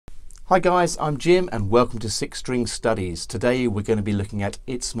Hi guys, I'm Jim and welcome to Six String Studies. Today we're going to be looking at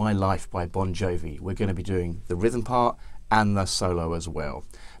It's My Life by Bon Jovi. We're going to be doing the rhythm part and the solo as well.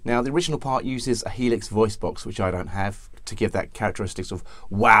 Now the original part uses a Helix voice box, which I don't have, to give that characteristics of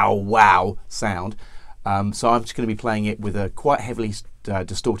wow wow sound. So I'm just going to be playing it with a quite heavily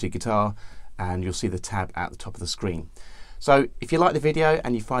distorted guitar, and you'll see the tab at the top of the screen. So if you like the video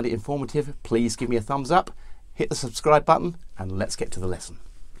and you find it informative, please give me a thumbs up, hit the subscribe button, and let's get to the lesson.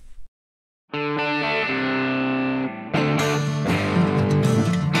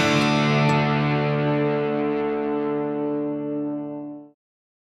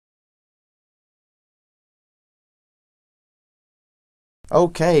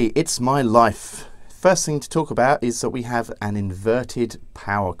 Okay, It's My Life. First thing to talk about is that we have an inverted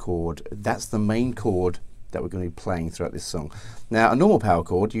power chord. That's the main chord that we're going to be playing throughout this song. Now, a normal power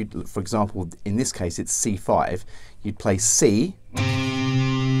chord, for example, in this case it's C5, you'd play C,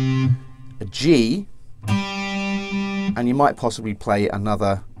 a G, and you might possibly play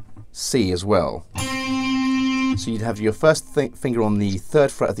another C as well. So you'd have your first finger on the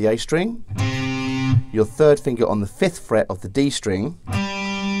 3rd fret of the A string, your 3rd finger on the 5th fret of the D string,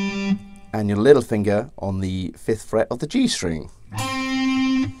 and your little finger on the 5th fret of the G string.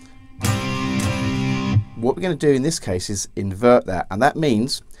 What we're going to do in this case is invert that, and that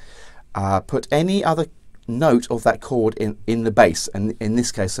means put any other note of that chord in the bass, and in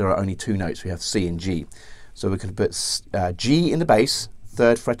this case there are only 2 notes. We have C and G. So we're going to put G in the bass,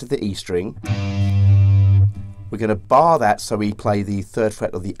 3rd fret of the E string. We're going to bar that so we play the 3rd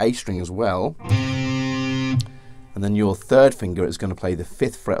fret of the A string as well. And then your 3rd finger is going to play the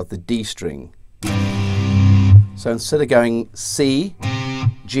 5th fret of the D string. So instead of going C,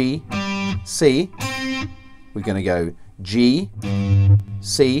 G, C, we're going to go G,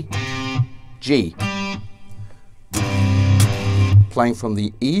 C, G. Playing from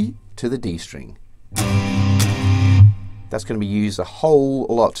the E to the D string. That's going to be used a whole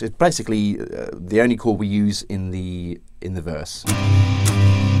lot. It's basically the only chord we use in the verse.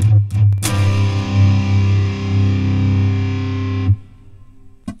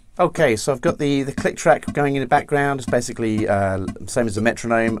 Okay, so I've got the click track going in the background. It's basically same as the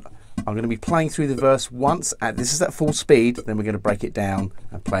metronome. I'm going to be playing through the verse once. This is at full speed, then we're going to break it down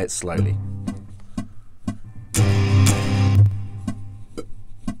and play it slowly.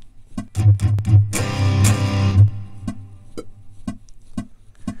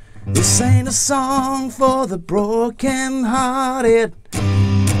 This ain't a song for the broken-hearted.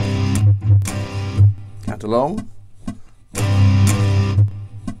 Count along.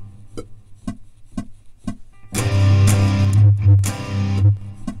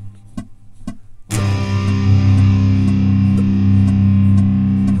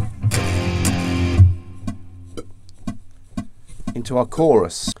 Into our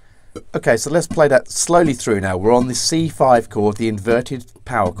chorus. Okay, so let's play that slowly through now. We're on the C5 chord, the inverted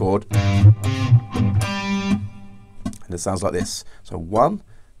power chord. And it sounds like this. So 1,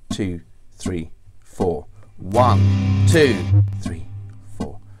 2, 3, 4. 1, 2, 3,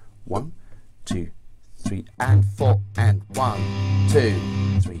 4. 1, 2, 3, and 4. And 1, 2,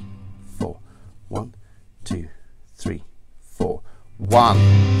 3, 4. 1, 2, 3, 4. 1,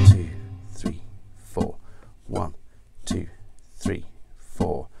 2, 3, 4. 1, 2, 3,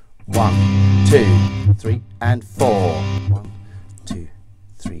 4. 1, 2, 3, and 4. 1, 2,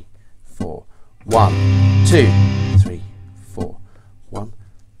 3, 4. 1, 2, 3, 4. 1,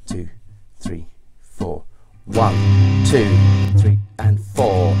 2, 3, 4. 1, 2, 3, and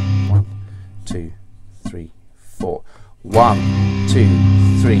 4. 1, 2, 3, 4. 1, 2,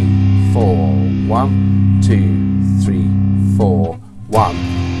 3, 4. 1, 2, 3, 4.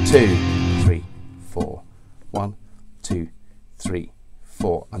 1, 2, 3, 4. 1, 2, 3,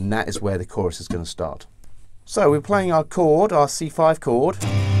 4, and that is where the chorus is going to start. So we're playing our chord, our C5 chord,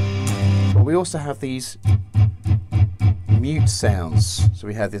 but we also have these mute sounds. So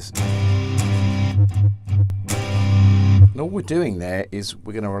we have this, and all we're doing there is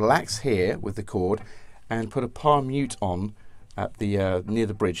we're going to relax here with the chord and put a palm mute on at the near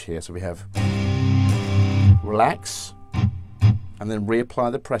the bridge here. So we have relax and then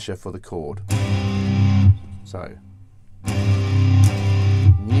reapply the pressure for the chord. So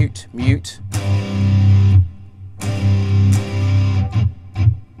mute, mute.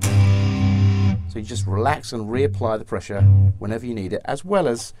 So you just relax and reapply the pressure whenever you need it, as well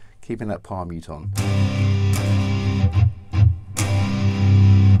as keeping that palm mute on.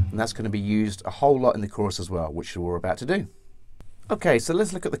 And that's going to be used a whole lot in the chorus as well, which we're about to do. Okay, so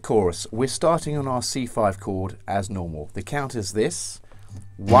let's look at the chorus. We're starting on our C5 chord as normal. The count is this.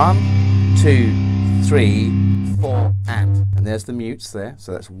 1, 2, 3, 4, and there's the mutes there.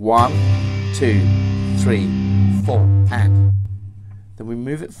 So that's 1, 2, 3, 4, and. Then we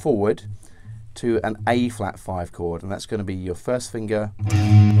move it forward to an A flat 5 chord, and that's going to be your first finger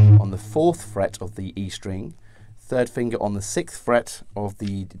on the 4th fret of the E string, 3rd finger on the 6th fret of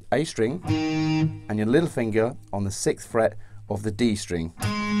the A string, and your little finger on the 6th fret of the D string.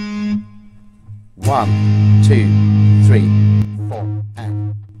 1, 2, 3, 4,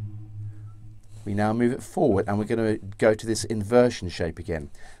 and. We now move it forward and we're going to go to this inversion shape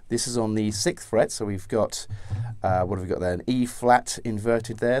again. This is on the 6th fret, so we've got, what have we got there? An E flat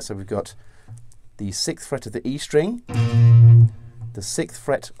inverted there, so we've got the 6th fret of the E string, the 6th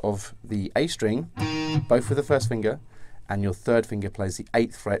fret of the A string, both with the first finger, and your 3rd finger plays the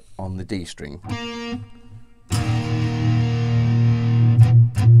 8th fret on the D string.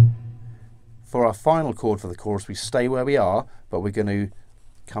 For our final chord for the chorus, we stay where we are, but we're going to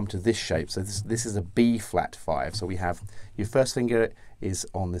come to this shape. So this is a B flat 5. So we have your first finger is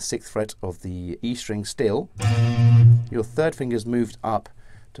on the 6th fret of the E string still. Your 3rd finger is moved up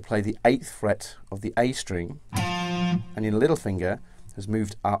to play the 8th fret of the A string, and your little finger has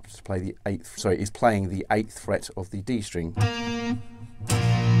moved up to play the 8th. Sorry, is playing the 8th fret of the D string.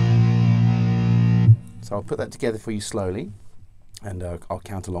 So I'll put that together for you slowly, and I'll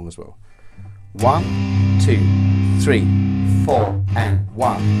count along as well. 1, 2, 3, 4, and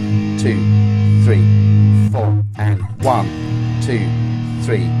 1, 2, 3, 4, and 1, 2,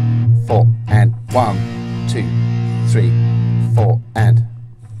 3, 4, and 1, 2, 3, 4, and.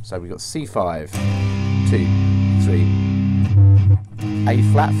 So we've got C5, 2, 3, A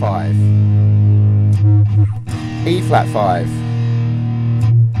flat 5, E flat 5,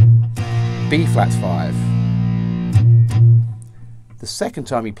 B flat 5. The second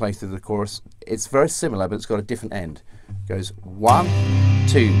time you play through the chorus, it's very similar, but it's got a different end. It goes 1,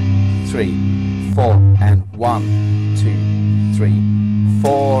 2, 3, 4, and 1, 2, 3,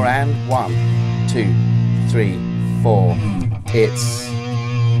 4, and 1, 2, 3, 4. It's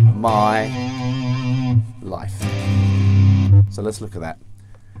my life. So let's look at that.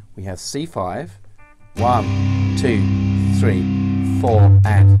 We have C5, 1, 2, 3, 4,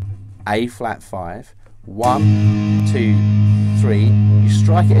 and A flat 5, 1, 2, 3. You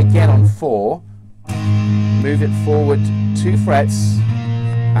strike it again on 4, move it forward 2 frets,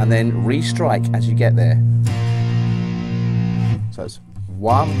 and then restrike as you get there. So it's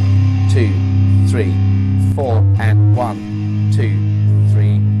 1, 2, 3, 4, and 1, 2,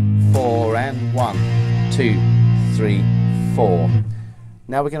 3, 4, and 1, 2, 3, 4.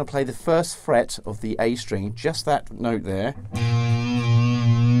 Now we're going to play the first fret of the A string, just that note there,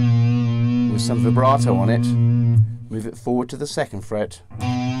 with some vibrato on it. Move it forward to the 2nd fret.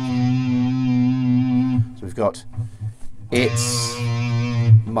 So we've got it's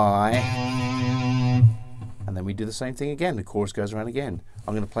my, and then we do the same thing again. The chorus goes around again.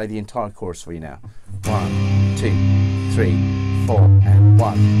 I'm going to play the entire chorus for you now. 1, 2, 3, 4, and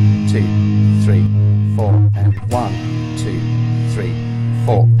 1, 2, 3, 4, and 1, 2, 3,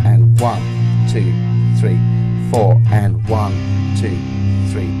 4, and 1, 2, 3, 4, and 1, 2,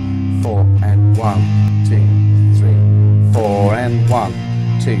 3, 4, and 1, 2, 3, 4, and 1,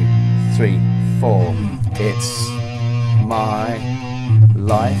 2, 3, 4. It's my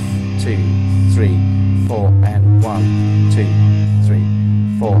life. 2, 3, 4, and 1, 2, 3,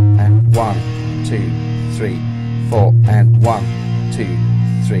 4, and 1, 2, 3, 4, and 1, 2,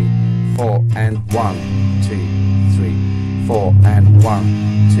 3, 4, and 1, 2, 3, 4, and 1,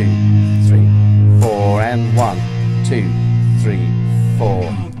 2, 3, 4, and 1, 2, 3, 4.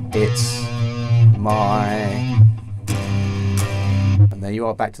 It's my. And there you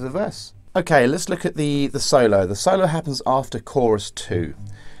are, back to the verse. Okay, let's look at the solo. The solo happens after chorus 2.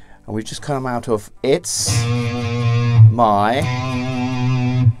 And we've just come out of it's my.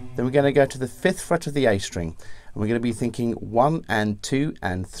 Then we're going to go to the 5th fret of the A string. And we're going to be thinking 1 and 2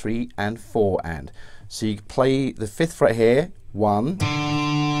 and 3 and 4 and. So you play the 5th fret here, 1.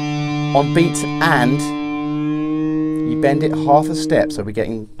 On beat and, you bend it half a step, so we're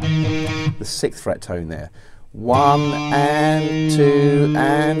getting the 6th fret tone there. 1 and 2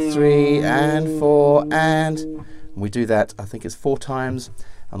 and 3 and 4 and we do that, I think it's 4 times,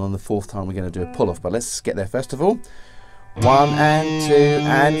 and on the 4th time we're going to do a pull-off, but let's get there first of all. 1 and 2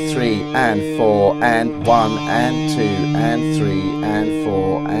 and 3 and 4 and 1 and 2 and 3 and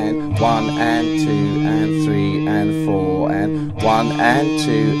 4 and 1 and 2 and 3 and 4 and 1 and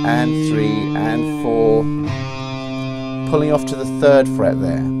 2 and 3 and 4. Pulling off to the 3rd fret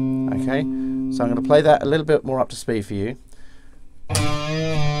there. Okay, so I'm going to play that a little bit more up to speed for you.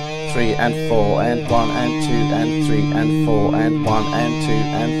 3 and 4 and 1 and 2 and 3 and 4 and 1 and 2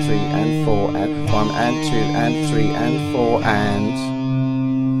 and 3 and 4 and 1 and 2 and 3 and 4 and...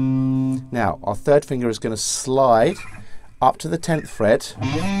 Now our third finger is going to slide up to the 10th fret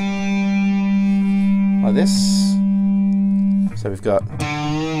like this. So we've got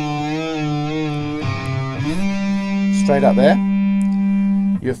straight up there.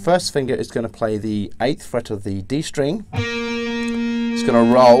 Your first finger is going to play the 8th fret of the D string. It's going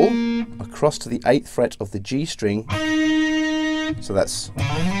to roll across to the 8th fret of the G string. So that's...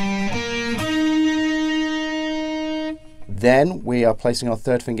 Then we are placing our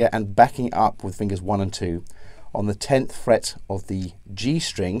third finger and backing up with fingers 1 and 2 on the 10th fret of the G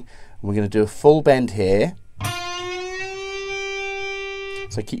string. We're going to do a full bend here.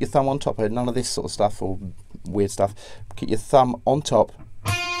 So keep your thumb on top, none of this sort of stuff or weird stuff. Keep your thumb on top.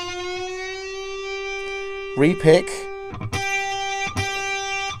 Repick.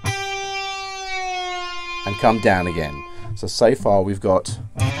 And come down again. So far we've got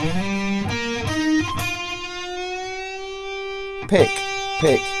pick,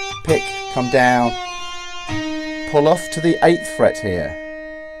 pick, pick, come down, pull off to the 8th fret here.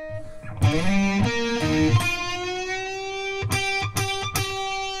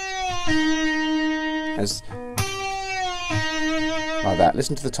 As like that.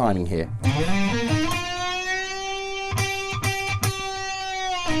 Listen to the timing here.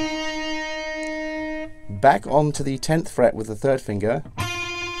 Back onto the 10th fret with the third finger.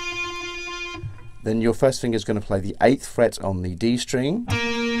 Then your first finger is going to play the 8th fret on the D string.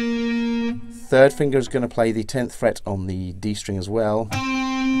 Third finger is going to play the 10th fret on the D string as well.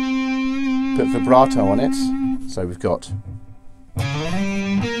 Put vibrato on it. So we've got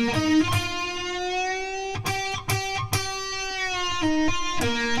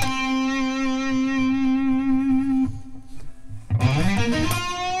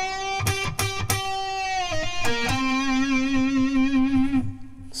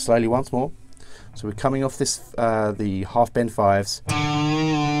slowly once more. So we're coming off this, the half bend 5s.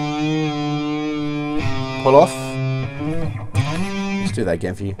 Pull off. Let's do that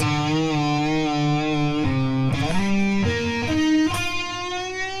again for you.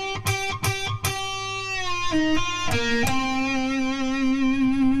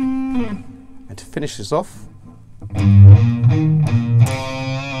 And to finish this off,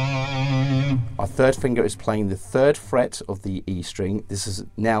 our third finger is playing the 3rd fret of the E string. This is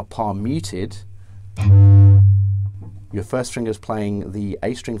now palm muted. Your first finger is playing the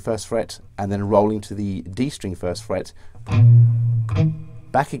A string 1st fret and then rolling to the D string 1st fret.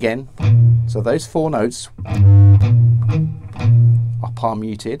 Back again. So those 4 notes are palm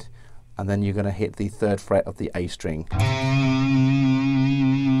muted, and then you're going to hit the 3rd fret of the A string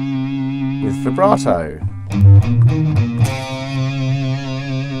with vibrato.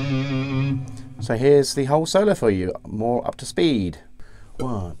 So here's the whole solo for you, more up to speed.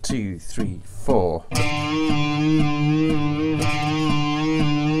 1, 2, 3, 4.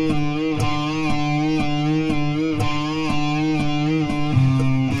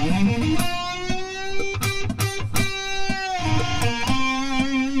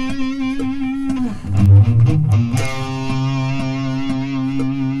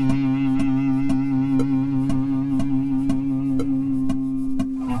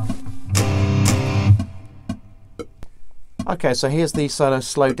 Okay, so here's the solo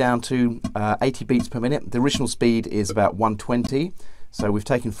slowed down to 80 beats per minute. The original speed is about 120, so we've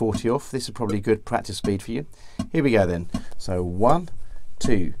taken 40 off. This is probably a good practice speed for you. Here we go then. So 1,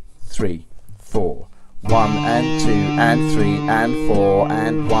 2, 3, 4. 1 and 2 and 3 and 4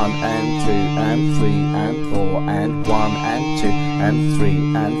 and 1 and 2 and 3 and 4 and 1 and 2 and 3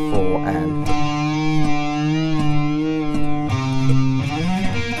 and 4 and...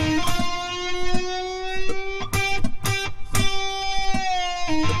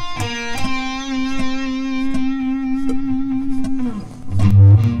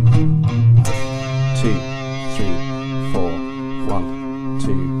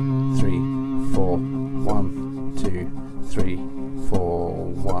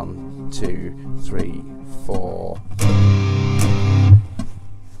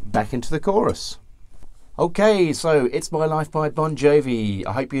 Back into the chorus. Okay, so It's My Life by Bon Jovi.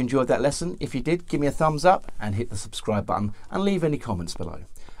 I hope you enjoyed that lesson. If you did, give me a thumbs up and hit the subscribe button and leave any comments below.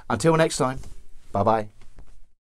 Until next time, bye bye.